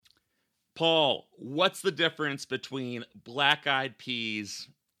Paul, what's the difference between black-eyed peas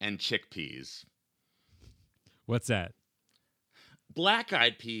and chickpeas? What's that?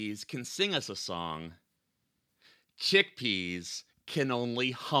 Black-eyed peas can sing us a song. Chickpeas can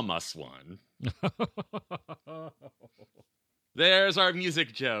only hum us one. There's our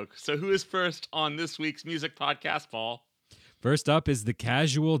music joke. So who is first on this week's music podcast, Paul? First up is the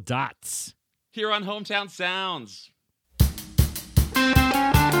Casual Dots. Here on Hometown Sounds.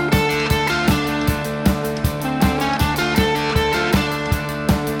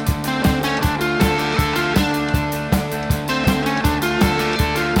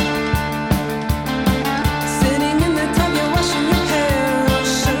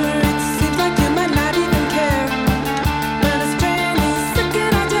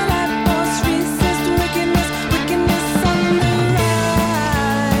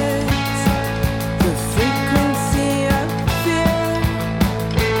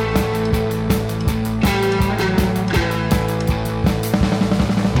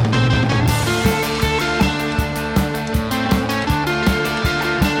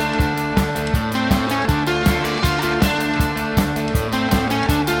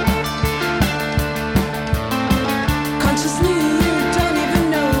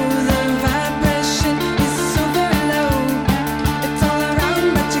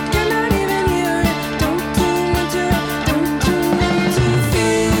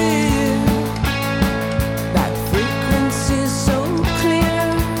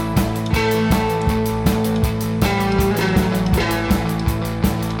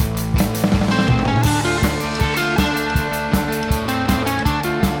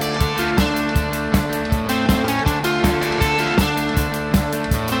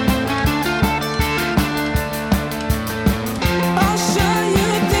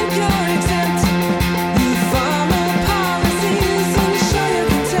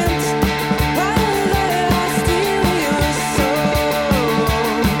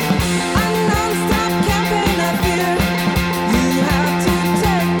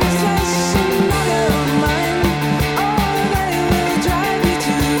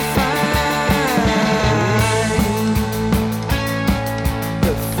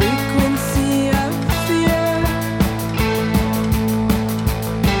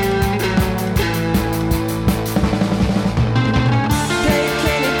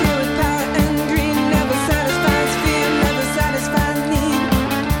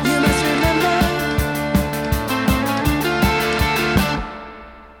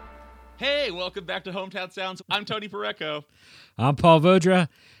 Welcome back to Hometown Sounds. I'm Tony Parecco. I'm Paul Vodra,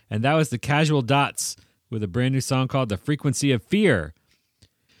 and that was the Casual Dots with a brand new song called The Frequency of Fear.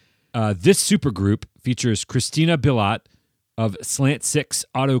 This supergroup features Christina Bilott of Slant 6,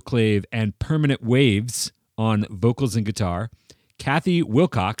 Autoclave, and Permanent Waves on vocals and guitar, Kathy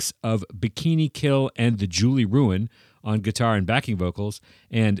Wilcox of Bikini Kill and the Julie Ruin on guitar and backing vocals,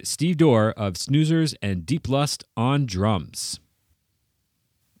 and Steve Dorr of Snoozers and Deep Lust on drums.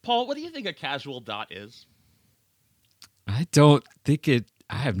 Paul, what do you think a casual dot is? I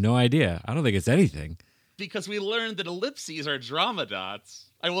have no idea. I don't think it's anything. Because we learned that ellipses are drama dots.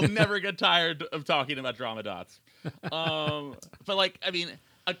 I will never get tired of talking about drama dots. But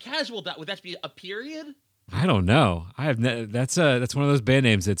a casual dot, would that be a period? I don't know. That's one of those band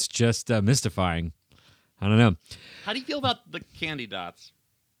names that's just mystifying. I don't know. How do you feel about the candy dots?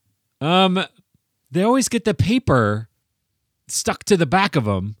 They always get the paper stuck to the back of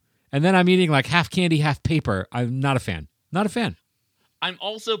them, and then I'm eating like half candy, half paper. I'm not a fan. Not a fan. I'm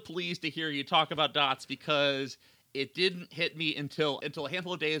also pleased to hear you talk about dots because it didn't hit me until a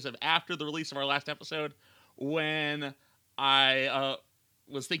handful of days after the release of our last episode when I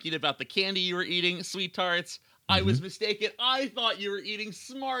was thinking about the candy you were eating, Sweet Tarts. Mm-hmm. I was mistaken. I thought you were eating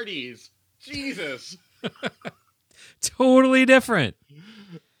Smarties. Jesus. Totally different.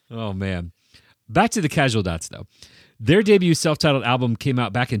 Oh, man. Back to the Casual Dots, though. Their debut self-titled album came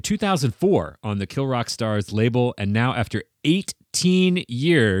out back in 2004 on the Kill Rock Stars label, and now after 18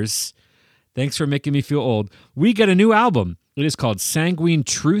 years, thanks for making me feel old, we get a new album. It is called Sanguine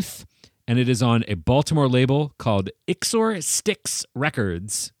Truth, and it is on a Baltimore label called Ixor Sticks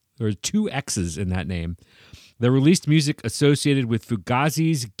Records. There are 2 X's in that name. They released music associated with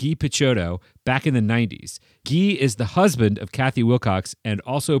Fugazi's Guy Picciotto back in the 90s. Guy is the husband of Kathy Wilcox and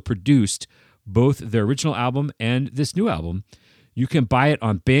also produced both their original album and this new album. You can buy it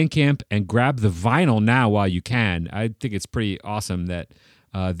on Bandcamp and grab the vinyl now while you can. I think it's pretty awesome that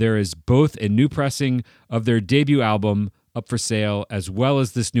there is both a new pressing of their debut album up for sale as well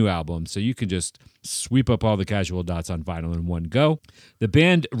as this new album. So you can just sweep up all the Casual Dots on vinyl in one go. The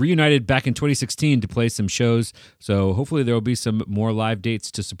band reunited back in 2016 to play some shows, so hopefully there will be some more live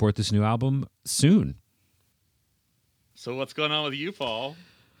dates to support this new album soon. So what's going on with you, Paul?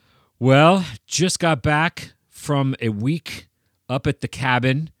 Well, just got back from a week up at the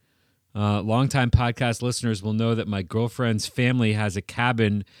cabin. Longtime podcast listeners will know that my girlfriend's family has a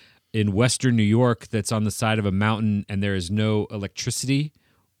cabin in Western New York that's on the side of a mountain, and there is no electricity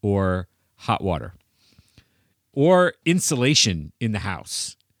or hot water or insulation in the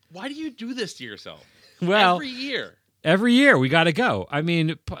house. Why do you do this to yourself? Well, every year we got to go. I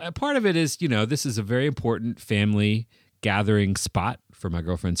mean, part of it is, this is a very important family gathering spot for my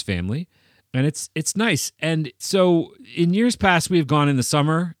girlfriend's family, and it's nice. And so in years past, we've gone in the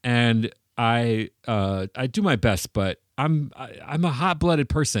summer, and I do my best, but I'm a hot-blooded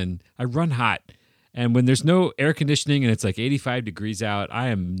person. I run hot. And when there's no air conditioning and it's like 85 degrees out, I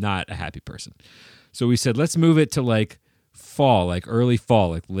am not a happy person. So we said, let's move it to like fall, like early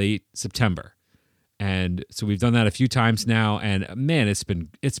fall, like late September. And so we've done that a few times now. And man, it's been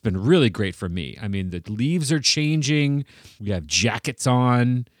really great for me. I mean, the leaves are changing. We have jackets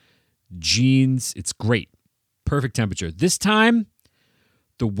on, jeans. It's great. Perfect temperature. This time,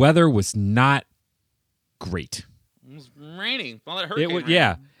 the weather was not great. It was raining. All that hurricane rain.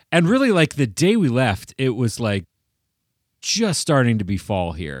 Yeah. And really, like, the day we left, it was, like, just starting to be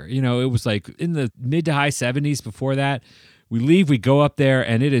fall here. It was, like, in the mid to high 70s before that. We leave, we go up there,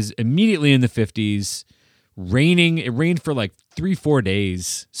 and it is immediately in the 50s, raining. It rained for, like, 3-4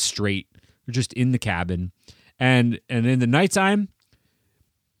 days straight. We're just in the cabin. And in the nighttime,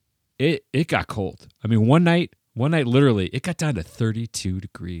 it got cold. I mean, one night, literally, it got down to 32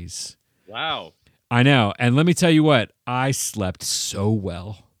 degrees. Wow. I know. And let me tell you what, I slept so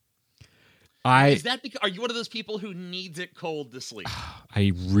well. Is that because, are you one of those people who needs it cold to sleep?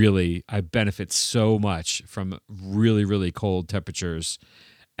 I benefit so much from really, really cold temperatures.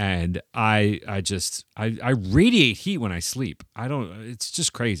 And I radiate heat when I sleep. It's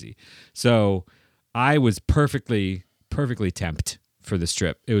just crazy. So I was perfectly temped for this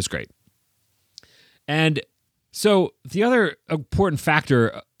trip. It was great. And so the other important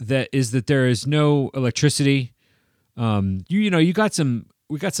factor that there is no electricity.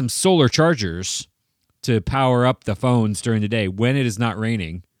 We got some solar chargers to power up the phones during the day when it is not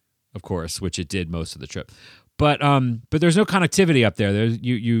raining, of course, which it did most of the trip. But there's no connectivity up there.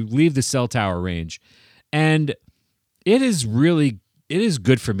 You leave the cell tower range, and it is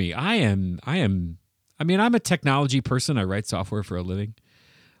good for me. I'm a technology person. I write software for a living.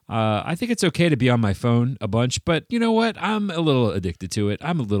 I think it's okay to be on my phone a bunch, but you know what? I'm a little addicted to it.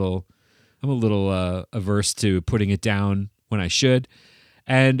 I'm a little averse to putting it down when I should.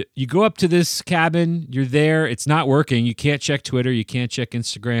 And you go up to this cabin, you're there, it's not working. You can't check Twitter, you can't check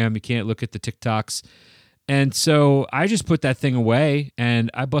Instagram, you can't look at the TikToks. And so I just put that thing away, and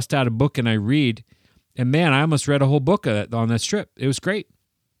I bust out a book and I read. And man, I almost read a whole book on this trip. It was great.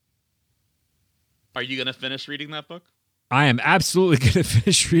 Are you going to finish reading that book? I am absolutely going to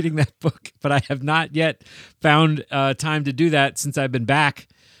finish reading that book, but I have not yet found time to do that since I've been back.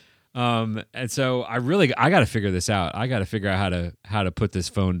 And so I got to figure this out. I got to figure out how to put this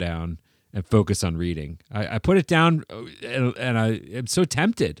phone down and focus on reading. I put it down, and I'm so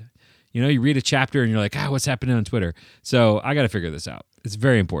tempted. You read a chapter and you're like, what's happening on Twitter? So I got to figure this out. It's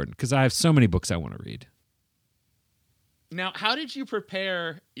very important because I have so many books I want to read. Now, how did you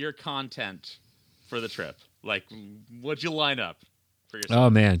prepare your content for the trip? Like, what'd you line up for yourself? Oh,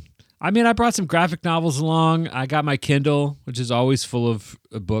 man. I mean, I brought some graphic novels along. I got my Kindle, which is always full of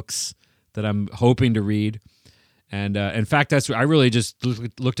books that I'm hoping to read. And in fact, I really just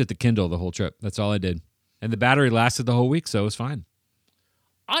looked at the Kindle the whole trip. That's all I did. And the battery lasted the whole week, so it was fine.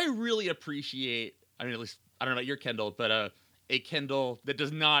 I really appreciate, at least, I don't know about your Kindle, but a Kindle that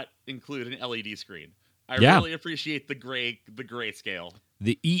does not include an LED screen. I really appreciate the gray scale.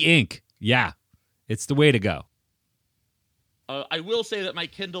 The e-ink. Yeah. It's the way to go. I will say that my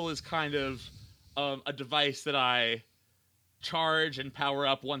Kindle is kind of a device that I charge and power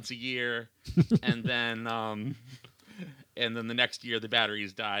up once a year, and then the next year the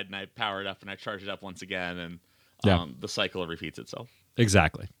battery's died, and I power it up and I charge it up once again, and the cycle repeats itself.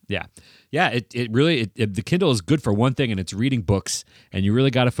 Exactly. Yeah. Yeah. It really the Kindle is good for one thing, and it's reading books, and you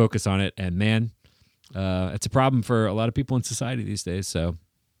really got to focus on it. And man, it's a problem for a lot of people in society these days. So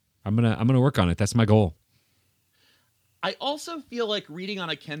I'm gonna work on it. That's my goal. I also feel like reading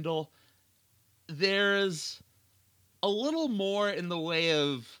on a Kindle, there's a little more in the way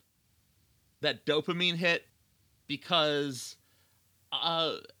of that dopamine hit because,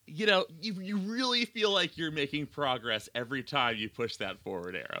 you really feel like you're making progress every time you push that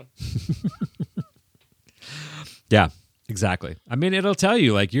forward arrow. Yeah, exactly. I mean, it'll tell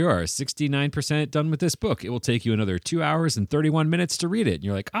you like you are 69% done with this book. It will take you another 2 hours and 31 minutes to read it. And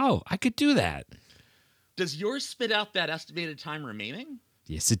you're like, oh, I could do that. Does yours spit out that estimated time remaining?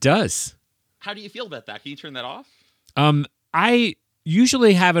 Yes, it does. How do you feel about that? Can you turn that off? I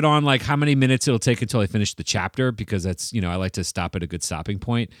usually have it on like how many minutes it'll take until I finish the chapter because that's, I like to stop at a good stopping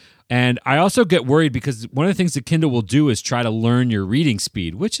point. And I also get worried because one of the things that Kindle will do is try to learn your reading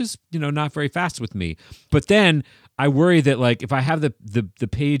speed, which is, not very fast with me. But then I worry that like if I have the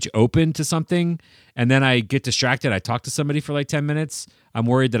page open to something and then I get distracted, I talk to somebody for like 10 minutes, I'm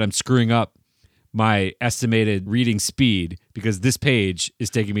worried that I'm screwing up my estimated reading speed because this page is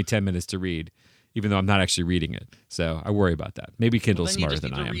taking me 10 minutes to read, even though I'm not actually reading it. So I worry about that. Maybe Kindle's smarter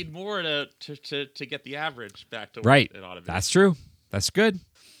than I am. You just need to read more to get the average back to right. What it ought to be. That's true. That's good.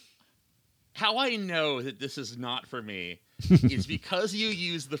 How I know that this is not for me is because you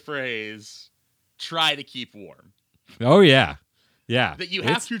use the phrase, try to keep warm. Oh, yeah. Yeah. That you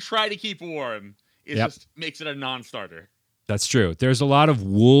have to try to keep warm just makes it a non-starter. That's true. There's a lot of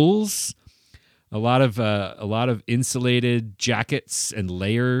wools, a lot of insulated jackets and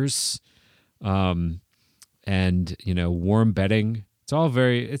layers, and warm bedding. It's all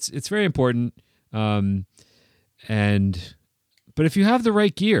it's very important. But if you have the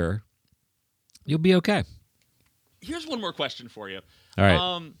right gear, you'll be okay. Here's one more question for you. All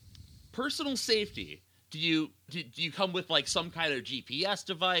right. Personal safety. Do you come with like some kind of GPS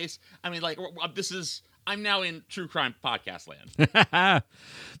device? I mean, like I'm now in true crime podcast land.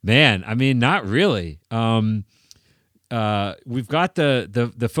 Man, I mean, not really. We've got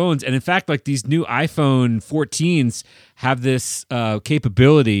the phones, and in fact, like these new iPhone 14s have this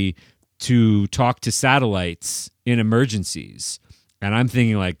capability to talk to satellites in emergencies. And I'm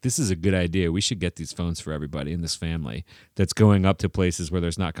thinking, like, this is a good idea. We should get these phones for everybody in this family that's going up to places where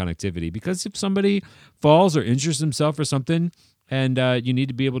there's not connectivity. Because if somebody falls or injures himself or something, and you need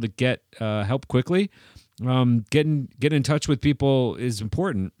to be able to get help quickly, get in touch with people is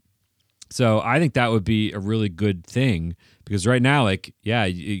important. So I think that would be a really good thing. Because right now, like, yeah,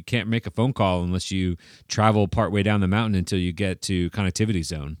 you can't make a phone call unless you travel partway down the mountain until you get to connectivity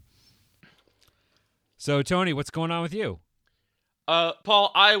zone. So, Tony, what's going on with you?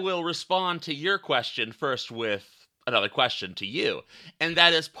 Paul, I will respond to your question first with another question to you. And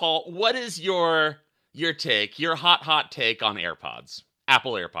that is, Paul, what is your take, your hot take on AirPods,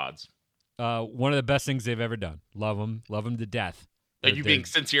 Apple AirPods? One of the best things they've ever done. Love them to death. Are you being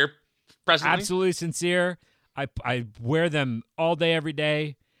sincere, presently? Absolutely sincere. I wear them all day, every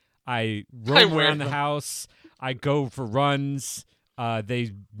day. I roam around the house. I go for runs.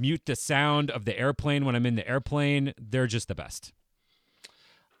 They mute the sound of the airplane when I'm in the airplane. They're just the best.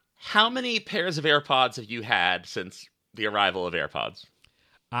 How many pairs of AirPods have you had since the arrival of AirPods?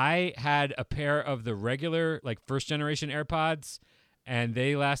 I had a pair of the regular, like, first generation AirPods, and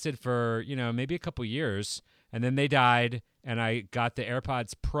they lasted for, maybe a couple years, and then they died, and I got the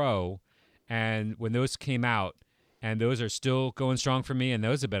AirPods Pro, and when those came out, and those are still going strong for me, and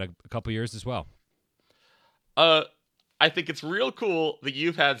those have been a couple years as well. I think it's real cool that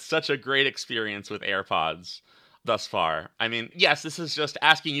you've had such a great experience with AirPods thus far. I mean, yes, this is just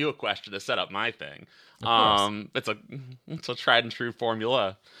asking you a question to set up my thing. It's a tried and true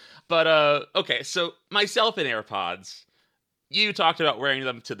formula. But okay, so myself and AirPods. You talked about wearing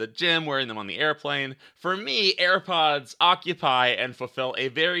them to the gym, wearing them on the airplane. For me, AirPods occupy and fulfill a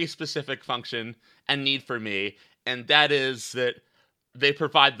very specific function and need for me, and that is that they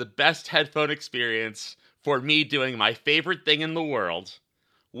provide the best headphone experience for me doing my favorite thing in the world,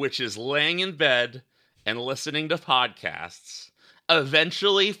 which is laying in bed and listening to podcasts,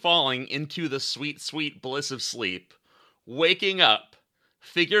 eventually falling into the sweet, sweet bliss of sleep, waking up,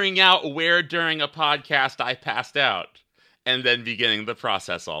 figuring out where during a podcast I passed out, and then beginning the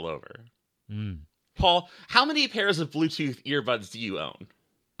process all over. Paul, how many pairs of Bluetooth earbuds do you own?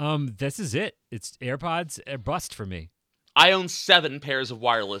 This is it. It's AirPods or bust for me. I own 7 pairs of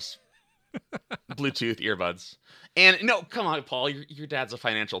wireless Bluetooth earbuds. And no, come on, Paul, your dad's a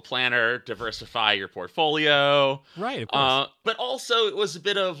financial planner, diversify your portfolio. Right, of course. But also it was a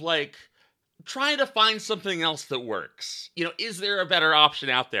bit of like trying to find something else that works. Is there a better option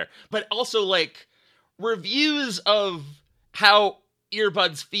out there? But also like reviews of how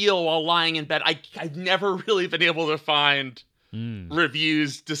earbuds feel while lying in bed. I've never really been able to find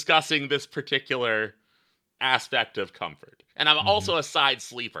reviews discussing this particular aspect of comfort. And I'm also a side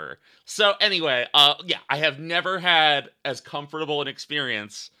sleeper. So anyway, I have never had as comfortable an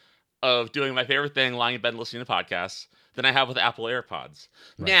experience of doing my favorite thing, lying in bed and listening to podcasts, than I have with Apple AirPods.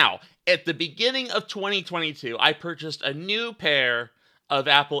 Right. Now, at the beginning of 2022, I purchased a new pair of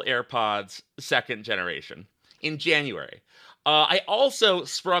Apple AirPods 2nd generation. in January. I also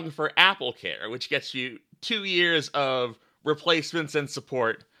sprung for Apple Care, which gets you 2 years of replacements and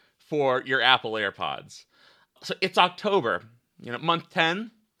support for your Apple AirPods. So it's October, month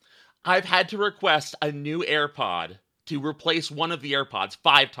 10. I've had to request a new AirPod to replace one of the AirPods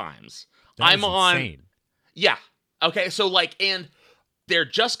 5 times. That is insane. Yeah. Okay, so and there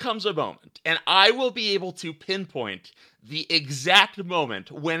just comes a moment, and I will be able to pinpoint the exact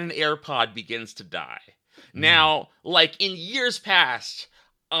moment when an AirPod begins to die. Now, in years past,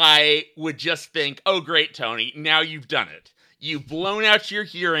 I would just think, oh, great, Tony, now you've done it. You've blown out your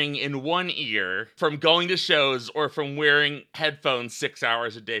hearing in one ear from going to shows or from wearing headphones 6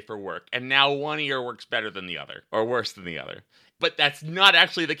 hours a day for work, and now one ear works better than the other, or worse than the other. But that's not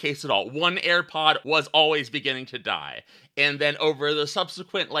actually the case at all. One AirPod was always beginning to die. And then over the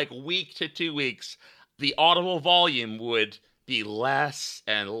subsequent week to 2 weeks, the audible volume would be less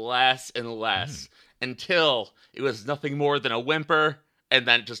and less and less until it was nothing more than a whimper and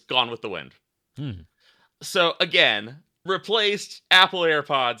then just gone with the wind. So again, replaced Apple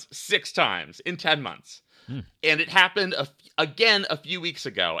AirPods 6 times in 10 months. And it happened again a few weeks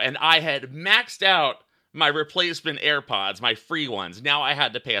ago. And I had maxed out my replacement AirPods, my free ones. Now I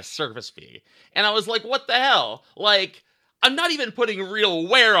had to pay a service fee. And I was like, what the hell? I'm not even putting real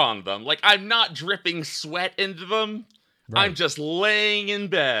wear on them. I'm not dripping sweat into them. Right. I'm just laying in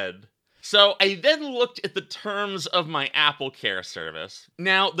bed. So I then looked at the terms of my Apple Care service.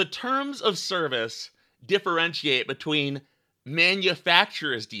 Now, the terms of service differentiate between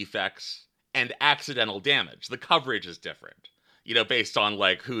manufacturer's defects and accidental damage. The coverage is different, based on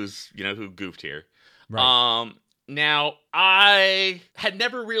who goofed here. Right. Now, I had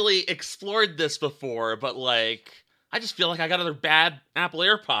never really explored this before, but I just feel like I got another bad Apple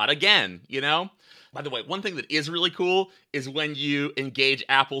AirPod again, By the way, one thing that is really cool is when you engage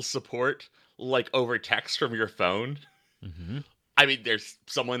Apple support, over text from your phone. I mean, there's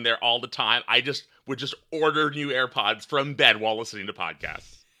someone there all the time. I would just order new AirPods from bed while listening to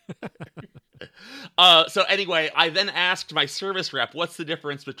podcasts. So anyway, I then asked my service rep, what's the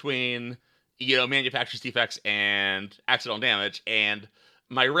difference between manufacturer's defects and accidental damage. And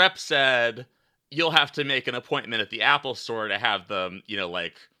my rep said, you'll have to make an appointment at the Apple store to have them,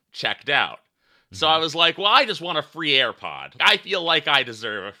 checked out. So I was like, well, I just want a free AirPod. I feel like I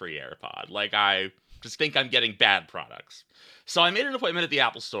deserve a free AirPod. I just think I'm getting bad products. So I made an appointment at the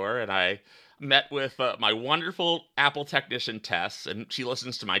Apple store, and I met with my wonderful Apple technician, Tess, and she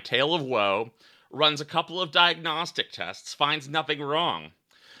listens to my tale of woe, runs a couple of diagnostic tests, finds nothing wrong.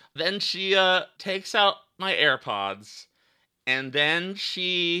 Then she takes out my AirPods, and then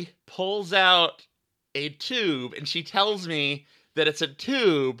she pulls out a tube, and she tells me that it's a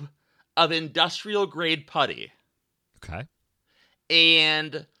tube of industrial-grade putty. Okay.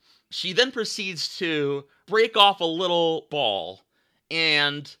 And she then proceeds to break off a little ball,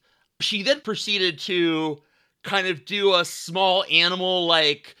 and she then proceeded to kind of do a small animal,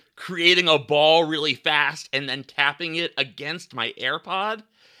 creating a ball really fast and then tapping it against my AirPod.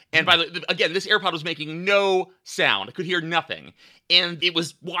 And again, this AirPod was making no sound. I could hear nothing. And it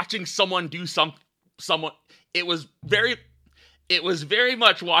was watching someone do it was very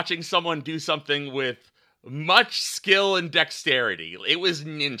much watching someone do something with much skill and dexterity. It was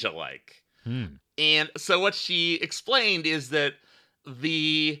ninja-like. And so what she explained is that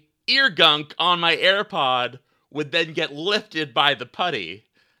the ear gunk on my AirPod would then get lifted by the putty.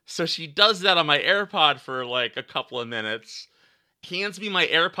 So she does that on my AirPod for a couple of minutes, hands me my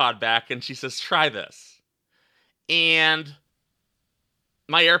AirPod back, and she says, try this. And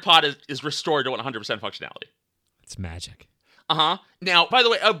my AirPod is restored to 100% functionality. It's magic. Now, by the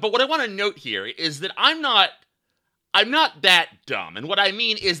way, but what I want to note here is that I'm not that dumb. And what I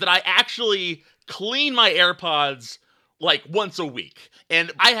mean is that I actually clean my AirPods once a week.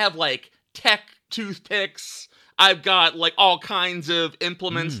 And I have tech toothpicks. I've got all kinds of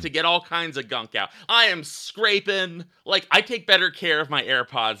implements to get all kinds of gunk out. I am scraping. I take better care of my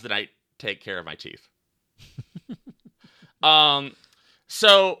AirPods than I take care of my teeth.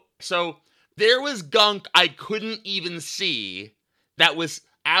 So there was gunk I couldn't even see that was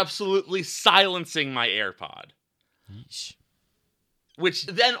absolutely silencing my AirPod. Yeesh. Which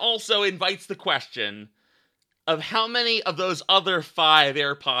then also invites the question of how many of those other 5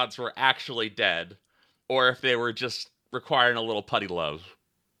 AirPods were actually dead, or if they were just requiring a little putty love.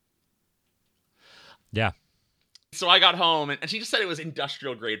 Yeah. So I got home, and she just said it was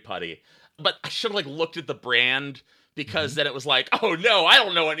industrial grade putty. But I should have looked at the brand, because then it was oh no, I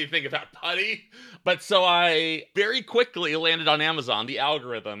don't know anything about putty. But so I very quickly landed on Amazon, the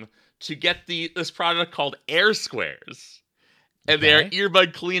algorithm, to get this product called Air Squares. And they're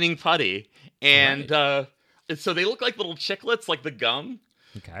earbud cleaning putty. And So they look like little chiclets, like the gum.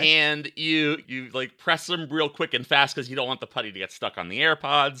 Okay. And you like press them real quick and fast because you don't want the putty to get stuck on the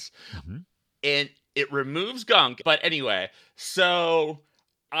AirPods. Mm-hmm. And it removes gunk. But anyway, so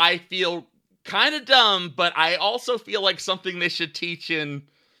I feel kind of dumb, but I also feel like something they should teach in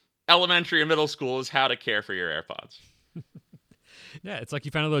elementary and middle school is how to care for your AirPods. Yeah, it's like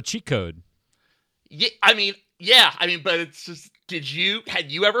you found a little cheat code. Yeah, but it's just,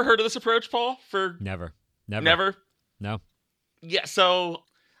 had you ever heard of this approach, Paul? Never. Never? No. Yeah, so,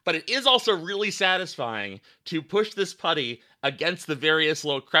 but it is also really satisfying to push this putty against the various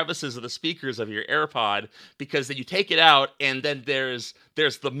little crevices of the speakers of your AirPod, because then you take it out and then there's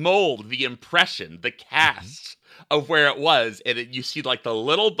the mold, the impression, the cast of where it was, and you see like the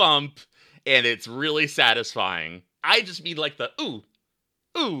little bump, and it's really satisfying. I just mean like the ooh,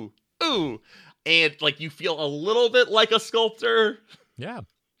 ooh, ooh, and like you feel a little bit like a sculptor. Yeah.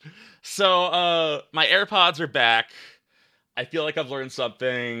 So my AirPods are back. I feel like I've learned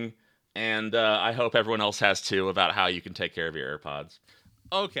something, and I hope everyone else has too, about how you can take care of your AirPods.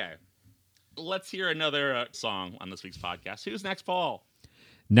 Okay, let's hear another song on this week's podcast. Who's next, Paul?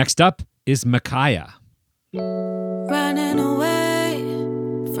 Next up is Micaiah. Running away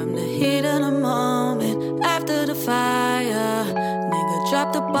from the heat of the moment after the fire. Nigga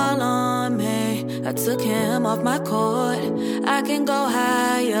dropped the ball on me. I took him off my court. I can go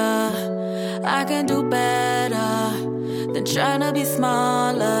higher. I can do better than trying to be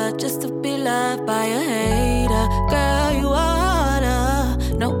smaller just to be loved by a hater. Girl, you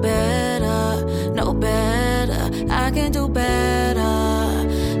oughta know better, know better. I can do better.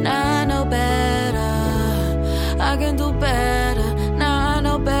 Now I know better. I can do better. Now I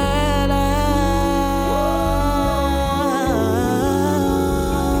know better.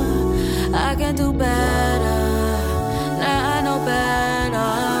 I can do better. Now I know better.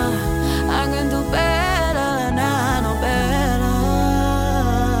 I can do better. Now I know better.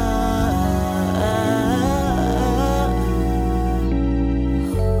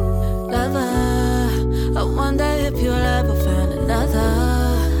 Lover, I wonder if you'll ever find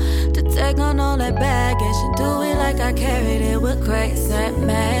another to take on all that baggage and do it like I carried it with grace and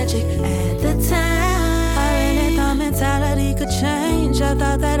magic. At the time, I really thought mentality could change. I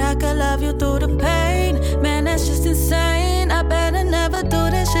thought that I could love you through the pain. Man, that's just insane. I better never do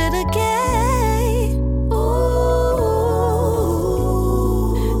that shit again. Ooh,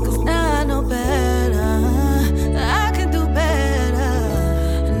 'cause now I know better. I can do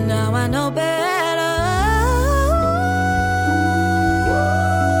better. Now I know better.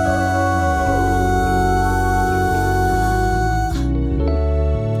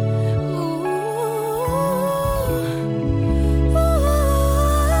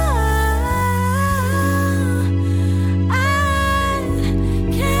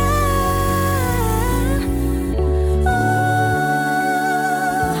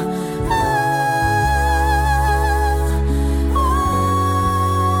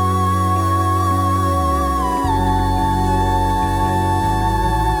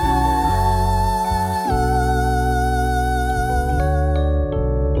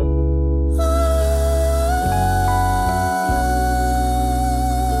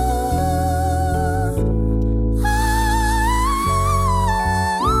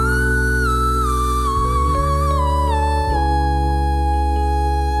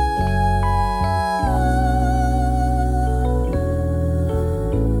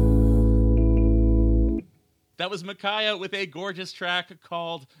 That was Micaiah with a gorgeous track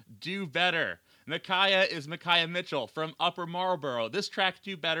called Do Better. Micaiah is Micaiah Mitchell from Upper Marlboro. This track,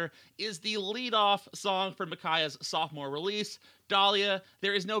 Do Better, is the lead-off song for Micaiah's sophomore release, Dahlia.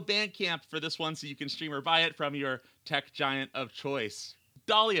 There is no Bandcamp for this one, so you can stream or buy it from your tech giant of choice.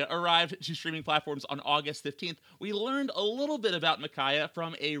 Dahlia arrived to streaming platforms on August 15th. We learned a little bit about Micaiah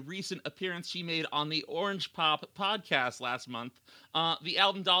from a recent appearance she made on the Orange Pop podcast last month. The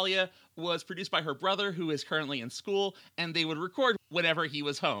album Dahlia was produced by her brother, who is currently in school, and they would record whenever he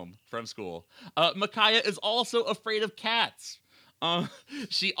was home from school. Micaiah is also afraid of cats.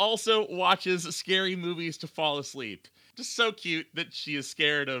 She also watches scary movies to fall asleep. Just so cute that she is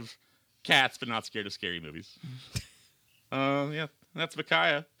scared of cats, but not scared of scary movies. Yeah. That's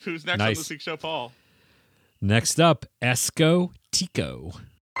Micaiah. Who's next on this week's show, Paul? Next up, Esco Tico.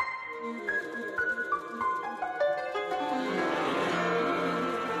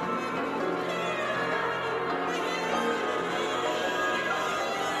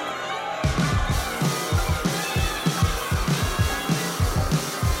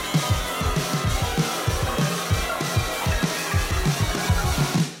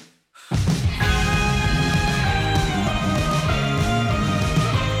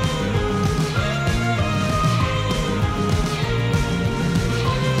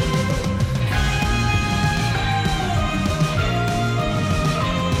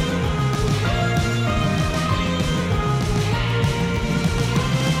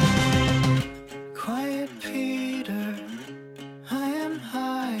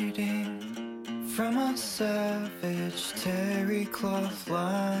 soft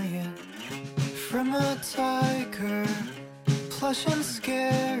lion from a tiger, plush and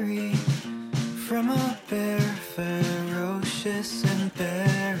scary, from a bear, ferocious and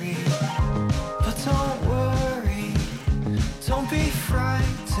berry. But don't worry, don't be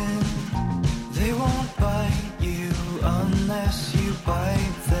frightened, they won't bite you unless you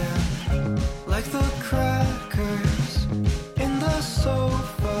bite them. Like the crackers in the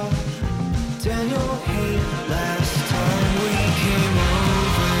sofa Daniel hid last time we came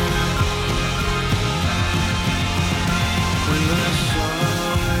over. When the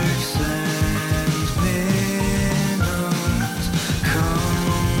sharks and minnows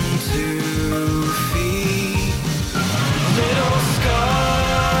come to feed little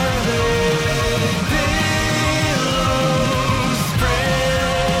scarlet billows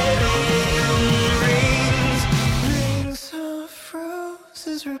spreading rings of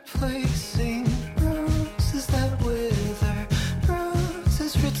roses replacing roses that wither,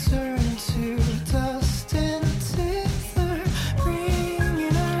 roses return to dust and tither,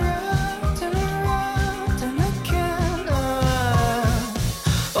 ringing around and around and again.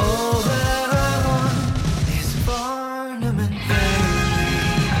 All that I want is Barnum and Bailey.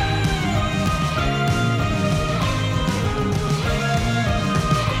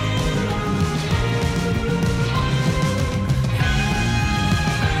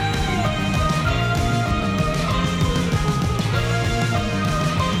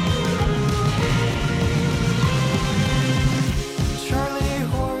 Charlie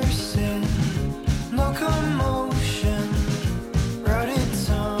horse in locomotion, routed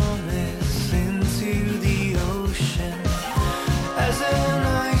Thomas into the ocean. As an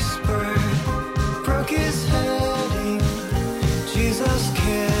iceberg broke his heading, Jesus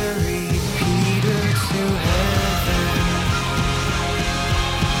carried Peter to heaven.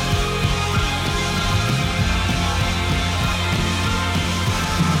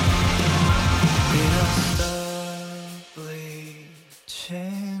 In a stubbly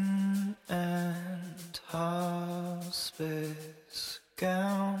chin and hospice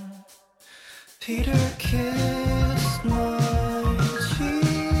gown, Peter kissed my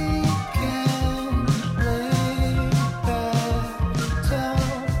cheek and lay back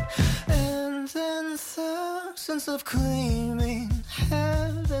down. And then thousands of gleaming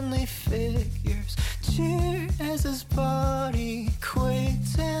heavenly figures cheered as his body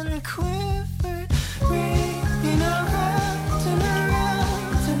quaked and quivered, ringing around and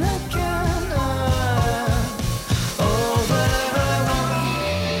around and again. All that I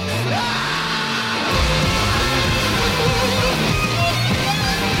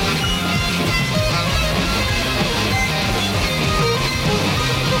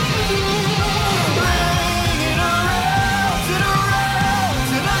ringing around and around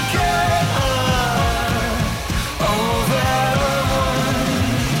and again. All that I want,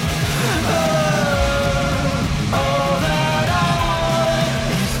 all that I want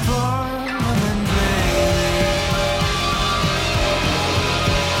is Barnum and Bailey.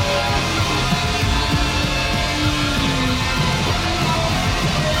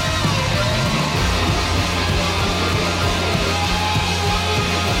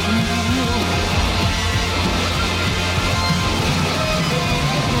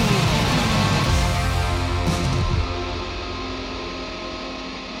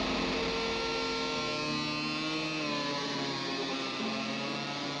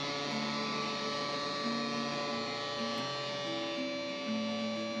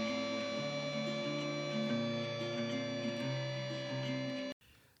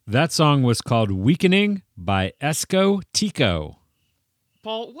 That song was called Weakening by Esco Tico.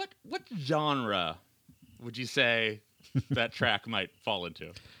 Paul, what genre would you say that track might fall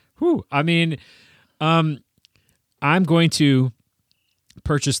into? Whew. I mean, I'm going to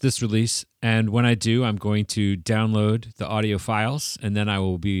purchase this release, and when I do, I'm going to download the audio files, and then I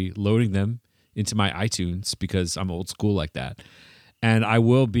will be loading them into my iTunes because I'm old school like that. And I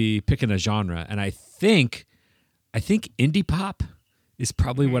will be picking a genre, and I think indie pop is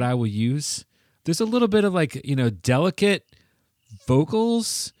probably what I will use. There's a little bit of delicate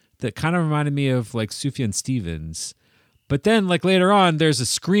vocals that kind of reminded me of like Sufjan Stevens. But then later on, there's a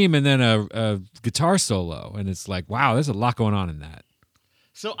scream and then a guitar solo. And it's like, wow, there's a lot going on in that.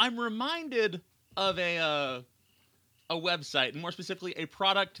 So I'm reminded of a website, and more specifically, a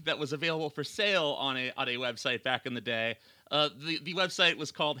product that was available for sale on a website back in the day. The website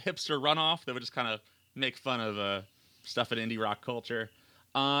was called Hipster Runoff. That would just kind of make fun of stuff in indie rock culture.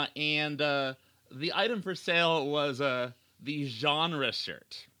 And the item for sale was the genre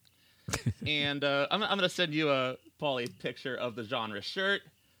shirt. And I'm going to send you Paul, a picture of the genre shirt.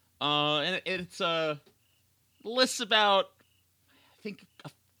 And it's lists about think a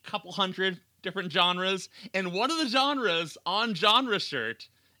couple hundred different genres, and one of the genres on Genre Shirt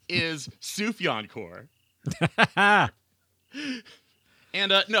is Sufjan Core.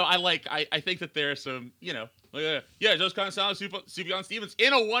 And no, I think that there's some, yeah, it does kind of sound like Sufjan Stevens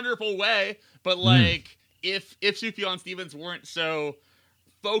in a wonderful way, but like if Sufjan Stevens weren't so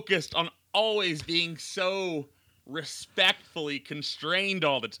focused on always being so respectfully constrained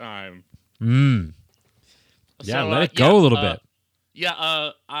all the time. Yeah, let it go a little bit.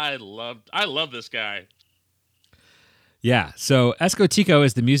 Yeah, I love this guy. Yeah, so Esco Tico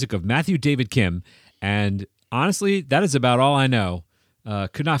is the music of Matthew David Kim, and honestly, that is about all I know.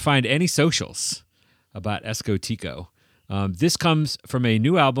 Could not find any socials about Esco Tico. This comes from a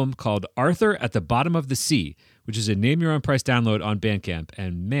new album called Arthur at the Bottom of the Sea, which is a Name Your Own Price download on Bandcamp,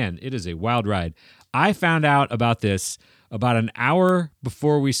 and man, it is a wild ride. I found out about this about an hour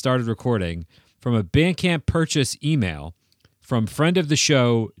before we started recording from a Bandcamp purchase email from friend of the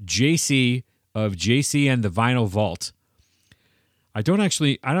show, JC of JC and the Vinyl Vault. I don't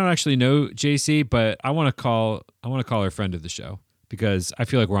actually know JC, but I want to call her friend of the show because I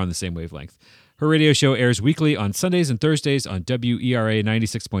feel like we're on the same wavelength. Her radio show airs weekly on Sundays and Thursdays on WERA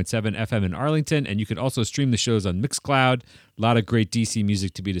 96.7 FM in Arlington, and you can also stream the shows on Mixcloud. A lot of great DC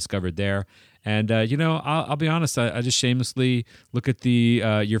music to be discovered there. And, I'll be honest, I just shamelessly look at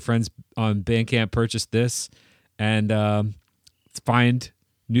the your friends on Bandcamp purchased this and find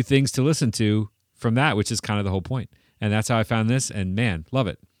new things to listen to from that, which is kind of the whole point. And that's how I found this, and man, love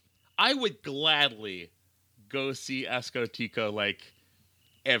it. I would gladly go see Esco Tico like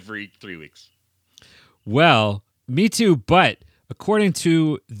every 3 weeks. Well, me too, but according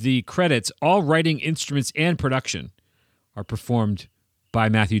to the credits, all writing, instruments, and production are performed by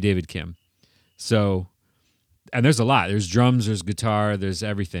Matthew David Kim. So, and there's a lot. There's drums, there's guitar, there's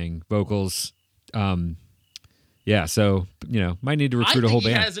everything, vocals. Yeah, so, might need to recruit a whole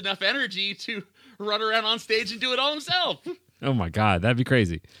band. He has enough energy to run around on stage and do it all himself. Oh my God, that'd be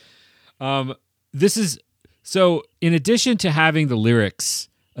crazy. So in addition to having the lyrics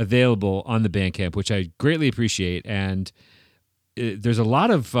available on the Bandcamp, which I greatly appreciate, and there's a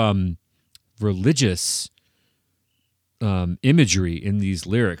lot of religious imagery in these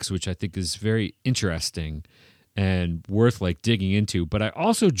lyrics, which I think is very interesting and worth digging into. But I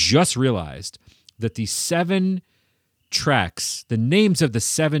also just realized that the 7 tracks, the names of the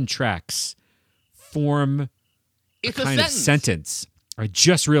 7 tracks, form it's a kind of sentence. I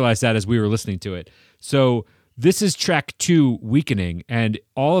just realized that as we were listening to it. So this is track 2, Weakening, and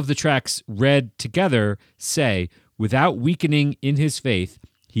all of the tracks read together say, without weakening in his faith,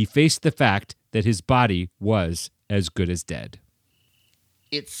 he faced the fact that his body was as good as dead.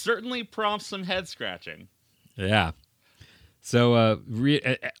 It certainly prompts some head scratching. Yeah. So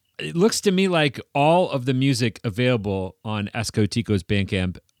it looks to me like all of the music available on Esco Tico's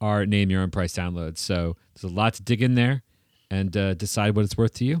Bandcamp are Name Your Own Price downloads. So there's a lot to dig in there and decide what it's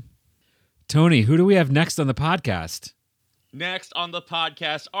worth to you. Tony, who do we have next on the podcast? Next on the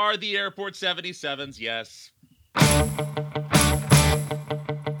podcast are the Airport 77s, yes.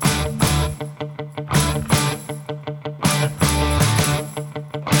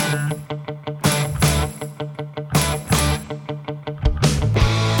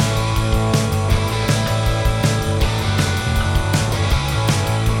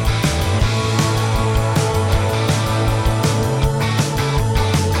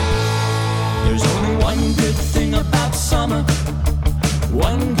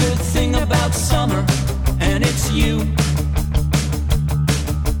 One good thing about summer, and it's you.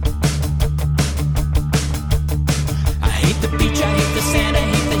 I hate the beach, I hate the sand, I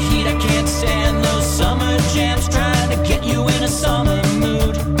hate the heat, I can't stand those summer jams trying to get you in a summer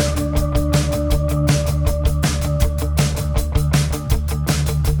mood.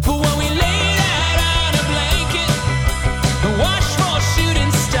 But when we laid out on a blanket and watched for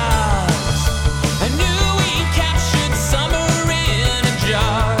shooting stars, I knew we captured summer in a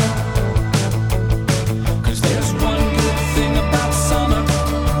jar. 'Cause there's one good thing about summer,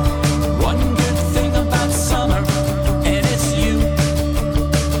 one good thing about summer, and it's you.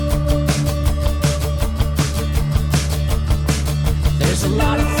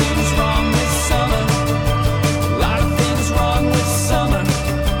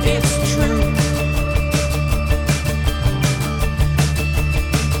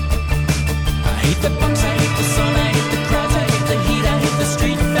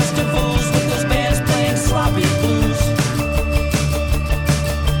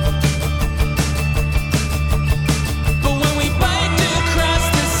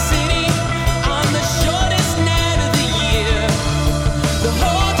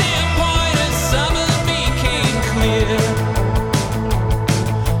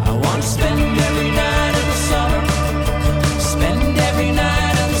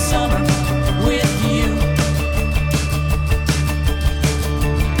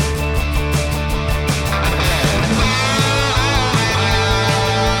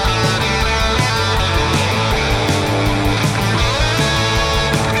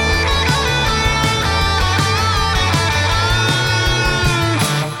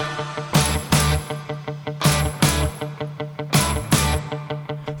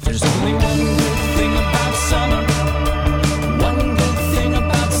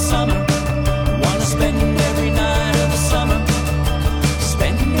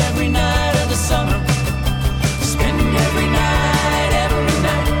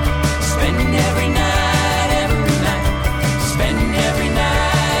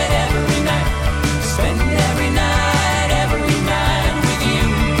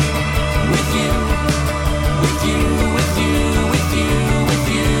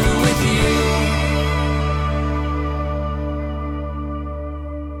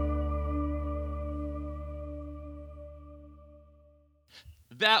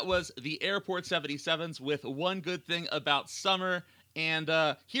 that was the Airport 77s with One Good Thing About Summer. And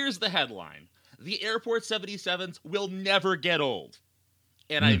here's the headline. The Airport 77s will never get old.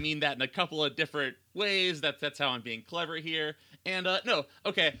 And I mean that in a couple of different ways. That's how I'm being clever here. And the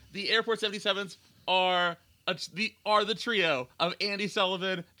Airport 77s are the trio of Andy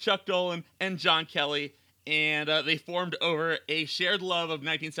Sullivan, Chuck Dolan, and John Kelly. And they formed over a shared love of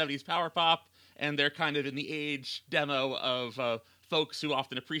 1970s power pop. And they're kind of in the age demo of folks who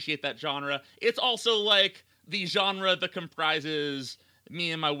often appreciate that genre. It's also like the genre that comprises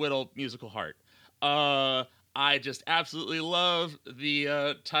me and my Whittle musical heart. I just absolutely love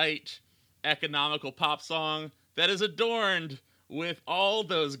the tight, economical pop song that is adorned with all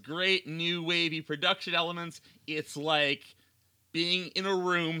those great new wavy production elements. It's like being in a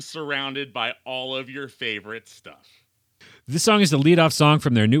room surrounded by all of your favorite stuff. This song is the lead-off song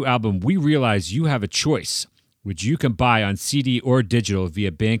from their new album, We Realize You Have a Choice, which you can buy on CD or digital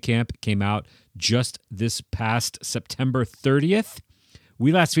via Bandcamp. It came out just this past September 30th.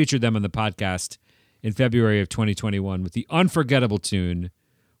 We last featured them on the podcast in February of 2021 with the unforgettable tune,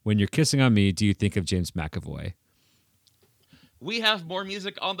 When You're Kissing on Me, Do You Think of James McAvoy? We have more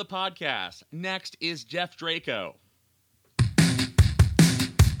music on the podcast. Next is Jeff Draco.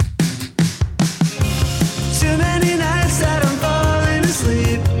 Too many nights that I'm falling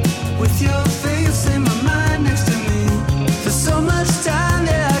asleep with your face in my mind next to me. For so much time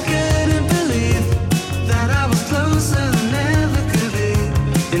that I couldn't believe that I was closer than ever could be.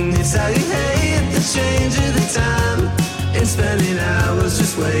 And it's how you hate the change of the time and spending hours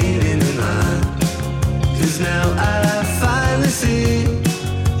just waiting in line. 'Cause now I finally see,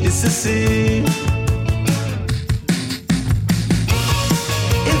 it's the sea.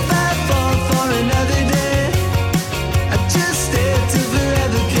 If I fall for another day, just stay till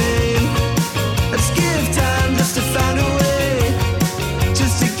forever came. Let's give time just to find a way,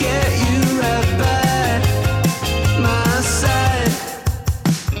 just to get you right by my side.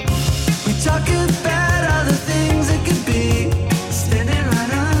 We talk about all the things it could be, standing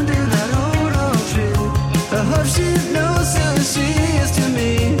right under that old tree. I hope she knows who she is to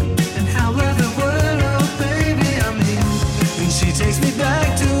me, and how the world, oh baby, I mean. And she takes me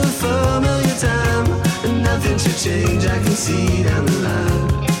back to a familiar time. Nothing should change, I can see down the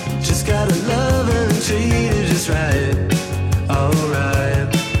line. Just gotta love her and treat her just right. Alright.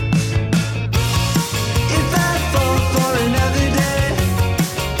 If I fall for another day,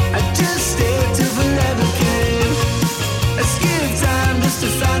 I just stay till forever came. Let's give time just to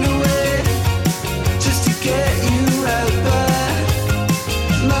find a way, just to get you right by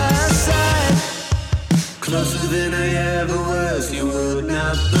my side. Closer than I ever was, you would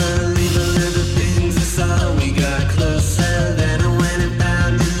not believe a little things I saw. We got closer than I went and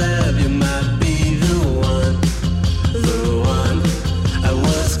found your love. You might be the one, the one. I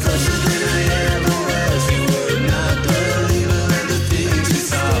was closer than I ever was. You would not believe a little things we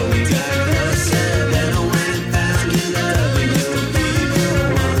saw. We got closer than I went and found your love. And you would be the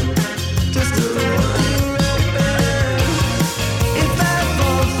one, just the one. If I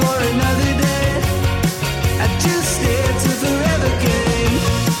fall for another day, I just stay till forever came.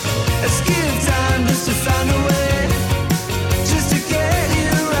 Let's give time just to find a way, just to get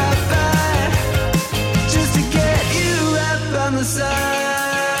you right by, just to get you right by my side.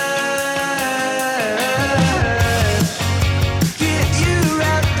 Get you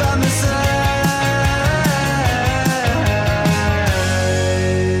right by my side.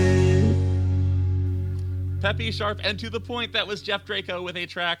 Peppy, sharp, and to the point, that was Jeff Draco with a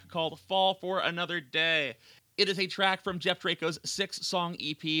track called Fall for Another Day. It is a track from Jeff Draco's 6-song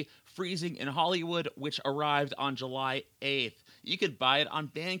EP, Freezing in Hollywood, which arrived on July 8th. You could buy it on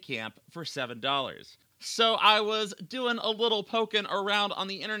Bandcamp for $7. So I was doing a little poking around on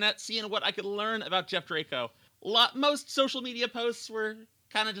the internet, seeing what I could learn about Jeff Draco. Most social media posts were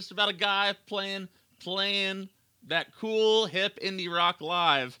kind of just about a guy playing that cool, hip indie rock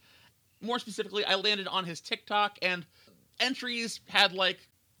live. More specifically, I landed on his TikTok, and entries had like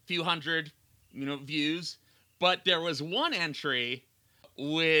a few hundred, views. But there was one entry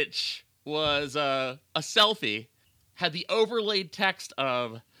which was a selfie, had the overlaid text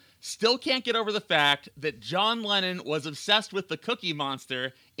of, "Still can't get over the fact that John Lennon was obsessed with the Cookie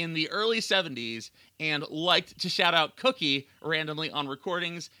Monster in the early 70s and liked to shout out Cookie randomly on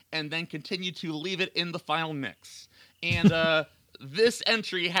recordings and then continue to leave it in the final mix." And this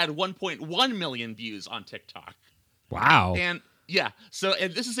entry had 1.1 million views on TikTok. Wow. And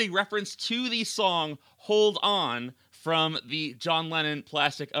this is a reference to the song Hold On from the John Lennon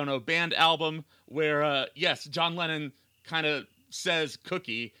Plastic Ono Band album, where, John Lennon kind of says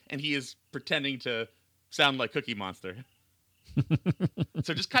Cookie, and he is pretending to sound like Cookie Monster.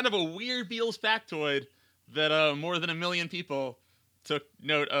 So just kind of a weird Beatles factoid that more than 1 million people took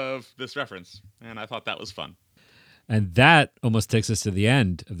note of this reference. And I thought that was fun. And that almost takes us to the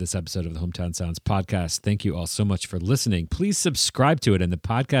end of this episode of the Hometown Sounds podcast. Thank you all so much for listening. Please subscribe to it in the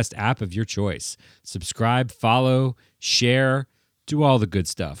podcast app of your choice. Subscribe, follow, share, do all the good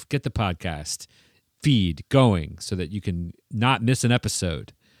stuff. Get the podcast feed going so that you can not miss an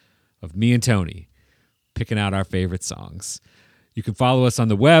episode of me and Tony picking out our favorite songs. You can follow us on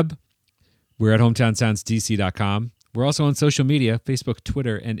the web. We're at hometownsoundsdc.com. We're also on social media, Facebook,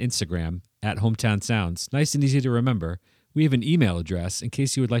 Twitter, and Instagram at Hometown Sounds. Nice and easy to remember. We have an email address in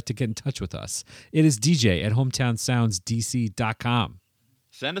case you would like to get in touch with us. It is DJ at hometownsoundsdc.com.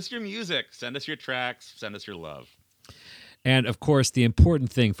 Send us your music. Send us your tracks. Send us your love. And, of course, the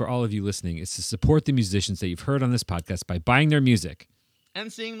important thing for all of you listening is to support the musicians that you've heard on this podcast by buying their music.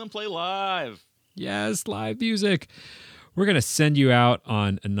 And seeing them play live. Yes, live music. We're going to send you out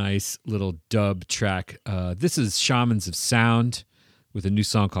on a nice little dub track. This is Shamans of Sound with a new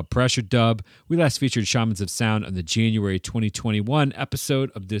song called Pressure Dub. We last featured Shamans of Sound on the January 2021 episode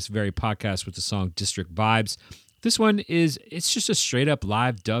of this very podcast with the song District Vibes. This one it's just a straight up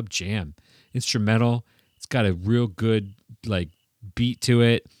live dub jam. Instrumental. It's got a real good beat to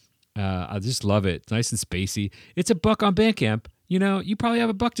it. I just love it. It's nice and spacey. It's $1 on Bandcamp. You probably have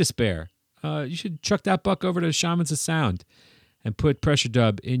 $1 to spare. You should chuck that $1 over to Shamans of Sound and put Pressure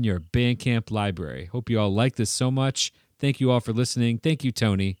Dub in your Bandcamp library. Hope you all like this so much. Thank you all for listening. Thank you,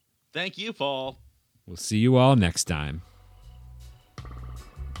 Tony. Thank you, Paul. We'll see you all next time.